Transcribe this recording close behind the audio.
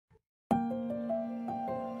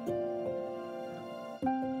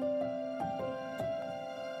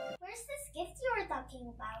talking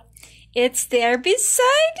about? It's there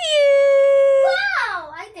beside you.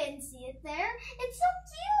 Wow! I didn't see it there. It's so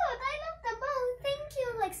cute. I love the bow. Thank you.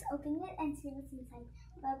 Let's open it and see what's inside.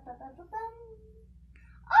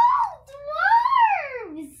 Oh,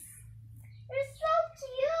 dwarves! You're so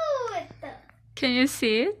cute. Can you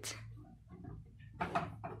see it?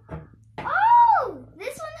 Oh,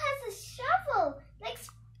 this one has a shovel. Let's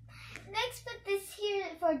put this here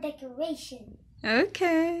for decoration.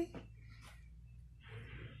 Okay.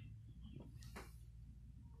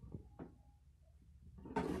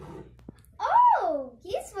 Oh,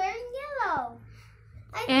 he's wearing yellow.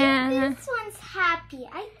 I think this one's happy,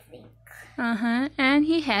 I think. And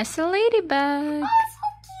he has a ladybug. Oh, so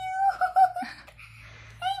cute.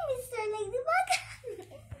 Hey, Mr. Ladybug.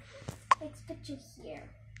 Let's put you here.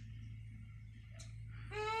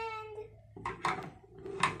 And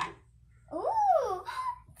ooh,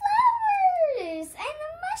 flowers and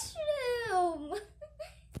a mushroom.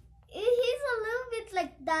 He's a little bit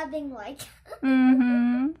like dabbing like.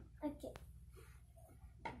 Okay.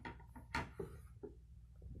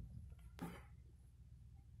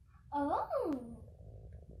 Oh.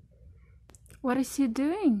 What is he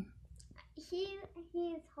doing?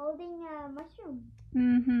 He's holding a mushroom.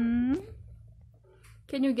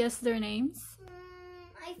 Can you guess their names?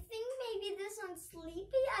 I think maybe this one's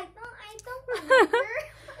sleepy. I don't remember.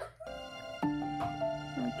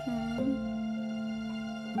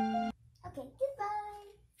 Okay, goodbye.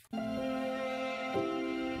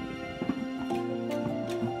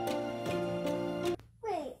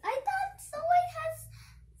 Wait, I thought Snow White has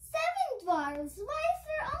 7 dwarves. Why is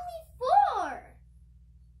there only 4?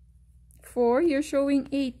 4? You're showing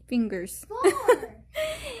 8 fingers. 4.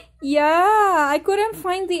 Yeah, I couldn't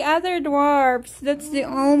find the other dwarfs. That's the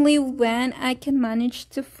only one I can manage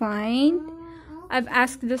to find. I've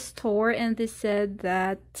asked the store and they said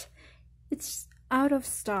that it's out of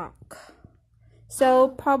stock. So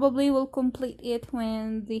probably we'll complete it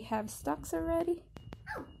when they have stocks already.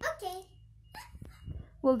 Oh, okay.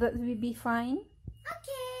 Will that be fine?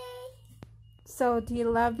 Okay. So do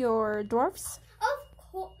you love your dwarfs? Of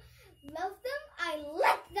course. Love them. I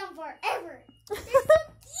like them forever. They're so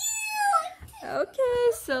cute.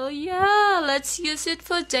 Okay, so yeah, let's use it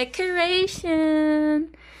for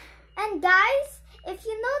decoration. And guys, if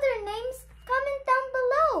you know their names, comment down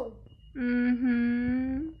below.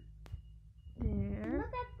 There.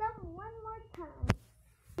 Look at them one more time.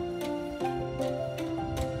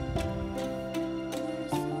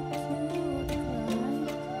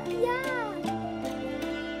 Yeah.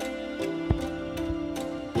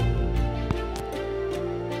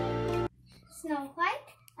 Snow White,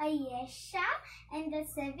 Aiesha, and the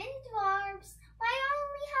 7 dwarfs. I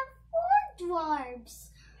only have 4 dwarfs.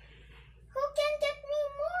 Who can get me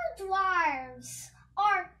more dwarfs?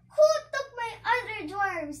 Or who took my other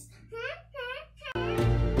dwarfs?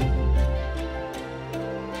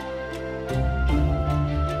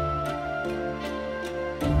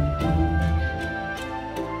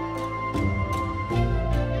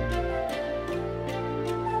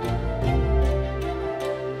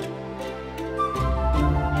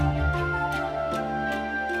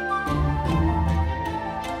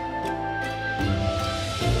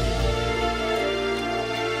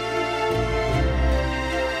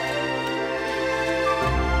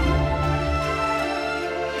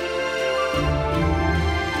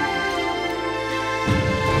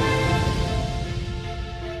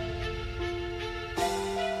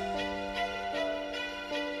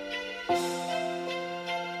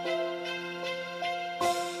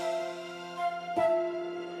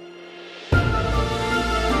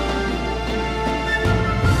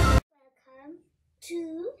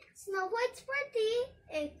 To Snow White's party.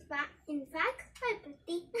 In fact, my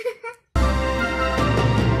party.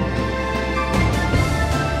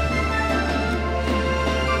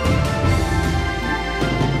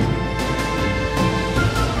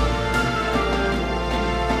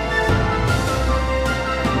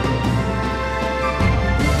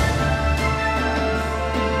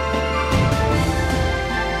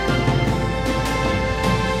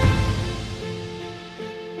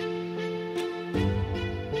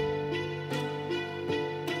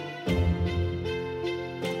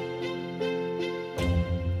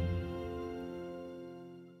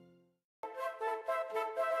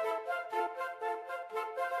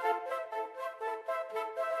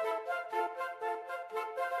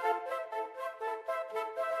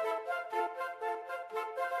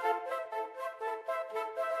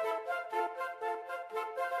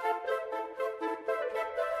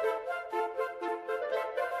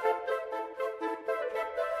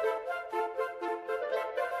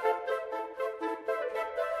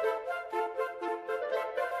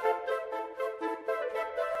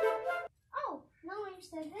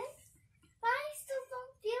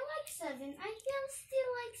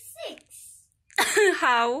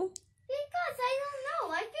 How? Because I don't know.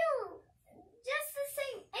 I feel just the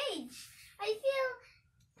same age. I feel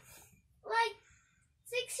like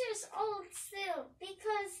 6 years old still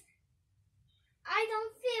because I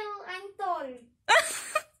don't feel I'm tall.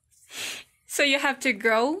 So you have to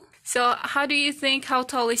grow? So how do you think how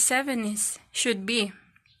tall is 7 should be?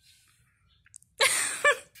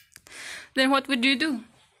 Then what would you do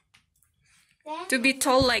Then to be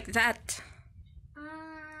tall like that?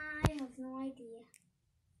 I have no idea.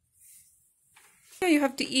 You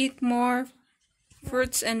have to eat more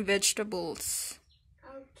fruits and vegetables.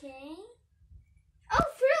 Okay. Oh,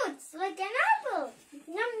 fruits like an apple.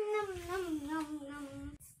 Nom nom nom nom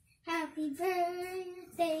nom. Happy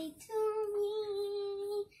birthday to me.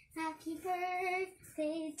 Happy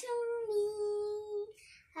birthday to me.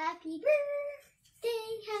 Happy birthday,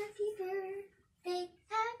 happy birthday,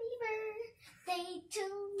 happy birthday to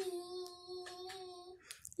me.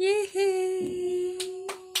 Yay!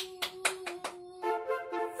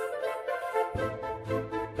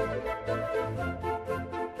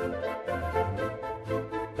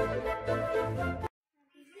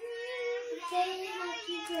 Happy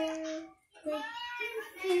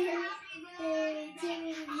birthday to me.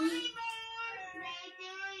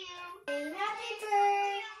 Happy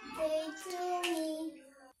birthday to me.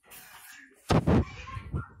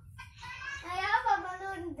 I have a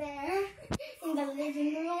balloon there in the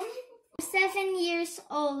living room. 7 years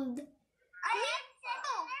old.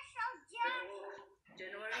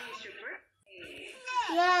 January is your birthday.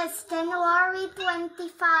 Yes, January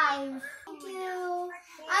 25. Thank you.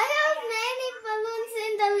 I have many balloons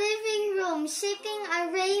in the living room, shaking a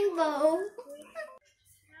rainbow.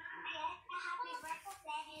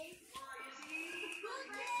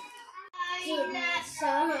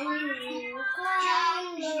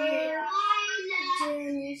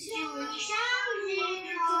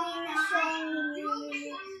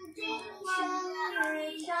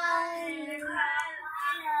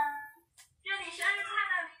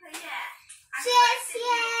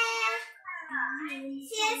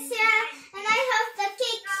 And I have the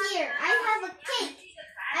cake here. I have a cake.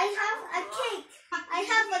 I have a cake. I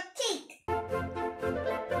have a cake.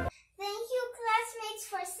 Thank you, classmates,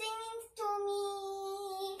 for singing to me.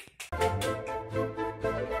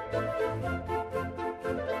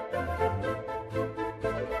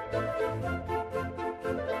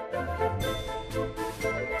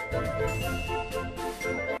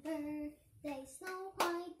 Birthday, Snow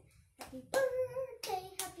White. Happy birthday,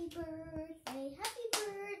 happy birthday, happy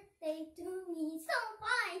birthday to me, Snow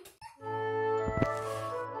White.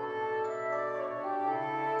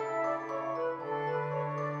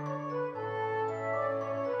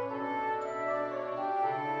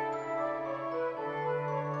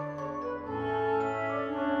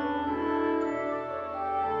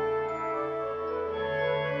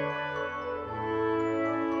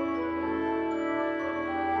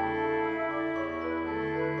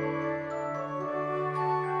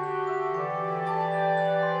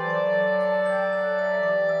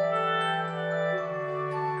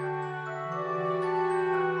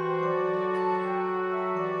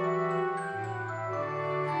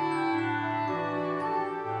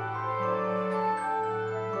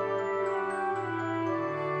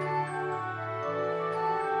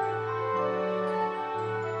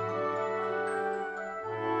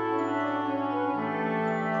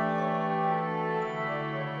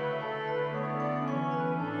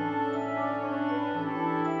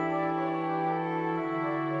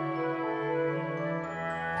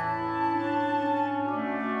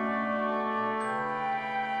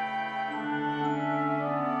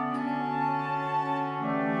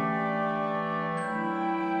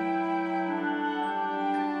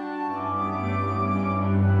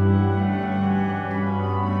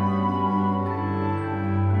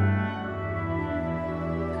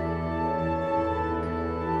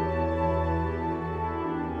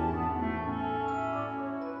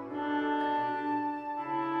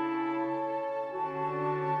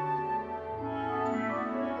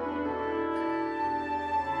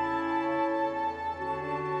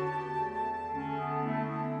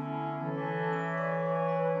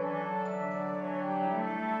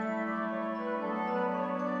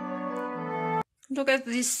 Look at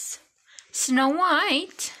this Snow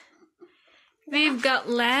White. We've got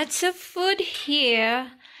lots of food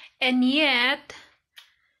here, and yet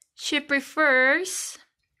she prefers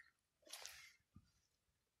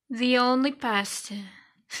the only pasta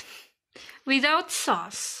without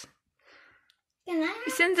sauce. Can I have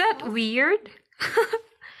Isn't that weird?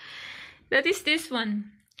 That is this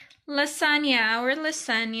one. Lasagna, our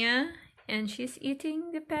lasagna, and she's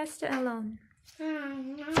eating the pasta alone.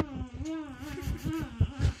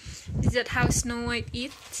 Is that how Snow White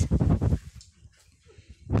eats?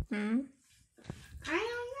 Hmm? I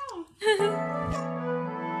don't know.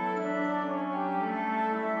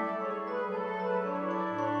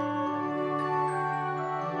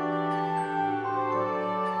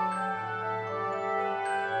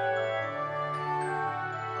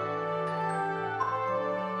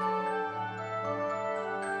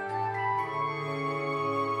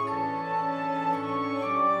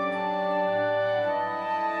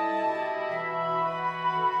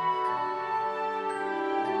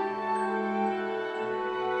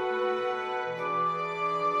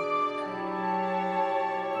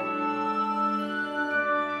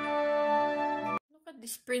 Look at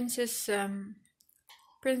this princess's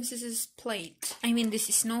plate. I mean, this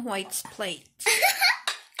is Snow White's plate.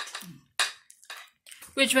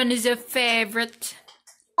 Which one is your favorite?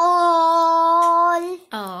 All.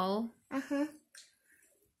 Oh. Uh-huh.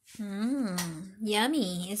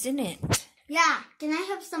 Yummy, isn't it? Yeah. Can I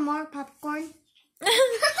have some more popcorn?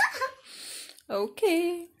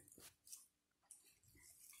 Okay.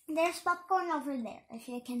 There's popcorn over there, if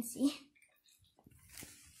you can see.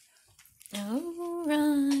 All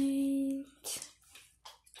right.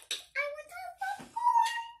 I want some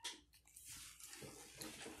popcorn.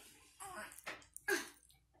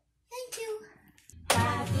 Thank you.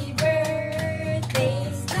 Happy birthday,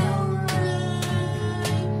 Snow White.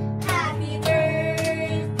 Happy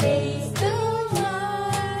birthday, Snow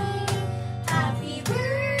White. Happy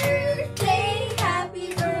birthday, happy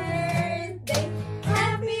birthday.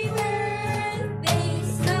 Happy birthday,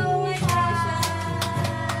 Snow White.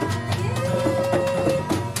 Yay!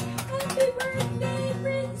 Happy birthday,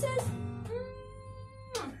 princess.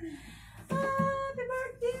 Happy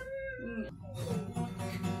birthday.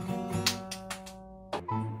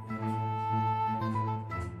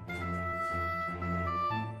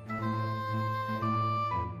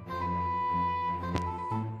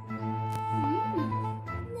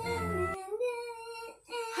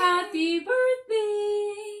 Happy birthday!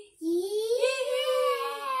 Yay!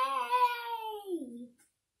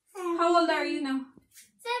 How old are you now?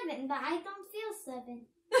 7, but I don't feel 7.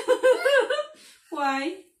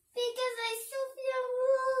 Why? Because I still feel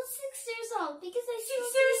 6 years old. Because I still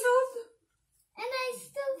 6 years old? And I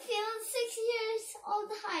still feel 6 years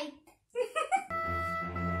old height.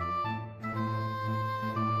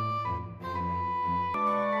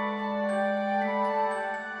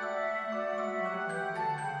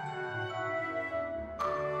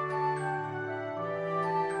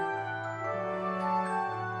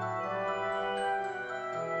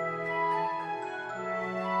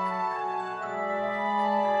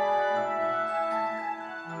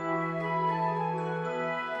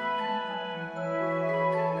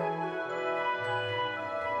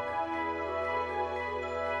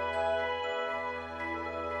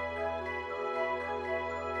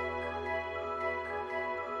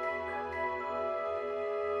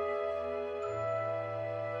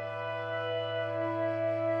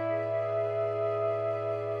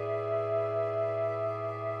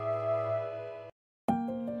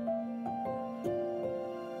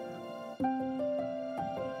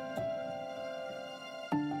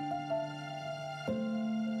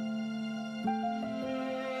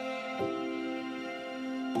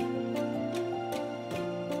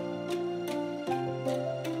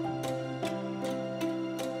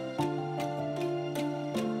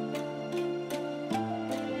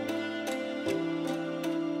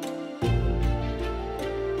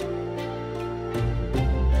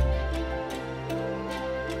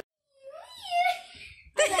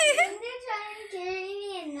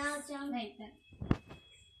 Like that.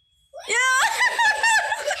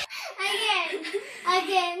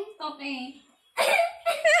 Again. Okay.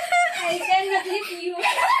 I cannot lift you.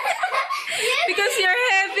 Because you're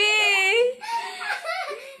heavy.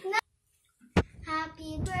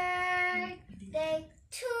 Happy birthday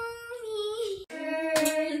to me.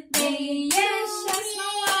 Birthday, yes,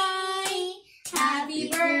 Snow White. Happy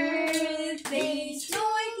birthday, Snow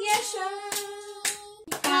White, yes.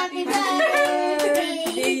 Happy birthday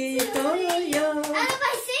to you. Ano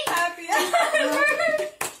ba sing? Happy birthday.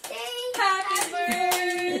 Happy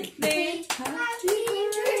birthday. Happy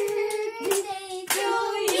birthday to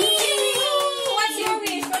me. What's your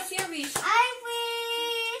wish? What's your wish? I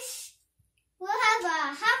wish we'll have a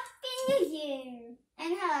happy new year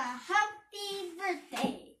and a happy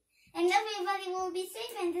birthday. And everybody will be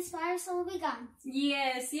safe and this virus will be gone.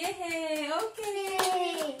 Yes, yay. Okay.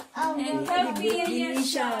 Yay! Oh, And happy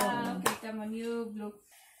Aiesha. Okay, come on, you blow.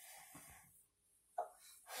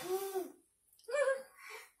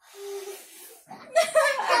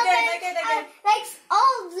 Again.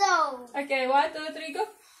 1, 2, 3, go.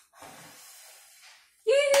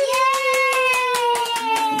 Yay!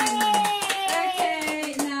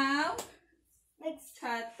 Okay, now Let's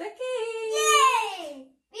cut the cake. Yay!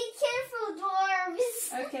 Be careful,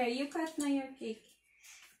 dwarves. Okay, you cut now your cake.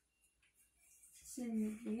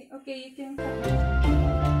 Okay, you can cut it.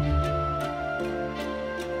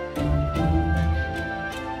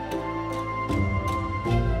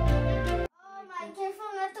 Oh my,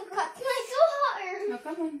 careful not to cut my sword. Oh,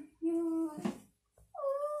 come on. You.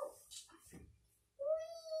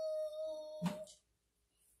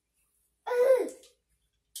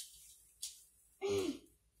 Yay!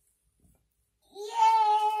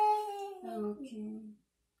 Okay.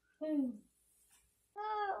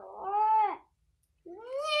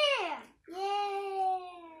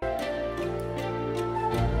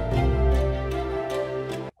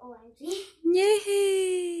 OMG.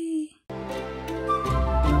 Yay!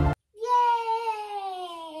 Yay!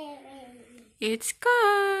 It's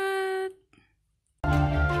cut.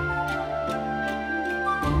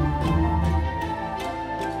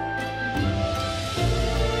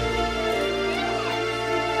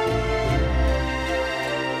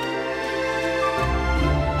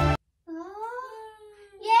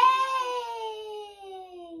 Yay!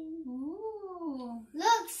 Ooh.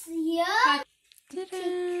 Looks yum. Ta-da!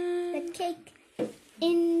 The cake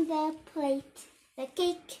in the plate. The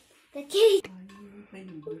cake. The cake. May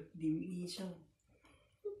birthday ni Aiesha.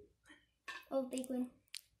 Oh, big one.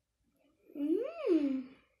 Mmm.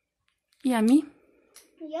 Yummy.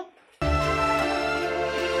 Yep.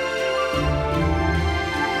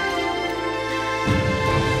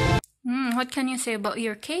 What can you say about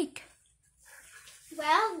your cake?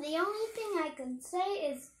 Well, the only thing I can say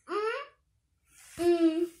is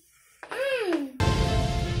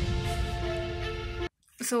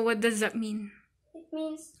So what does that mean? It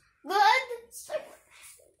means good,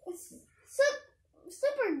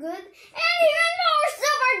 super good, and even more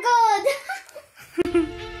super good.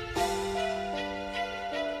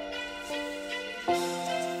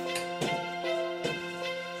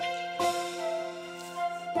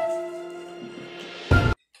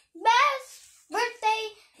 Best birthday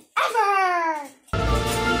ever!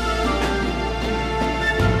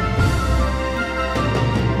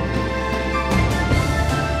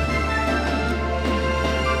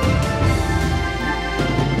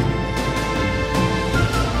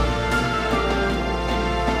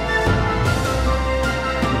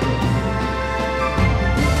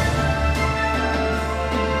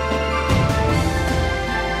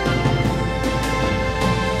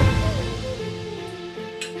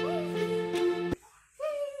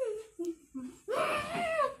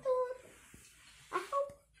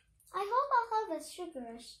 I hope I'll have a sugar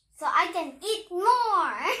rush so I can eat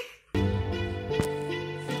more.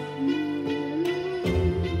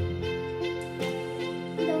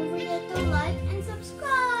 Don't forget to like and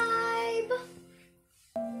subscribe.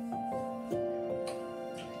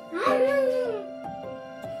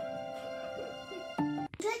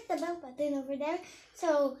 Click the bell button over there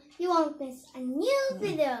so you won't miss a new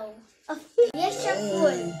video of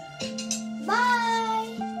Aieshaful. Bye!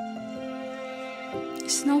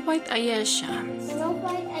 Snow White Aiesha. Snow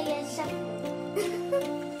White Aieshaful.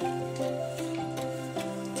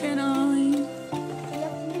 Ta-da!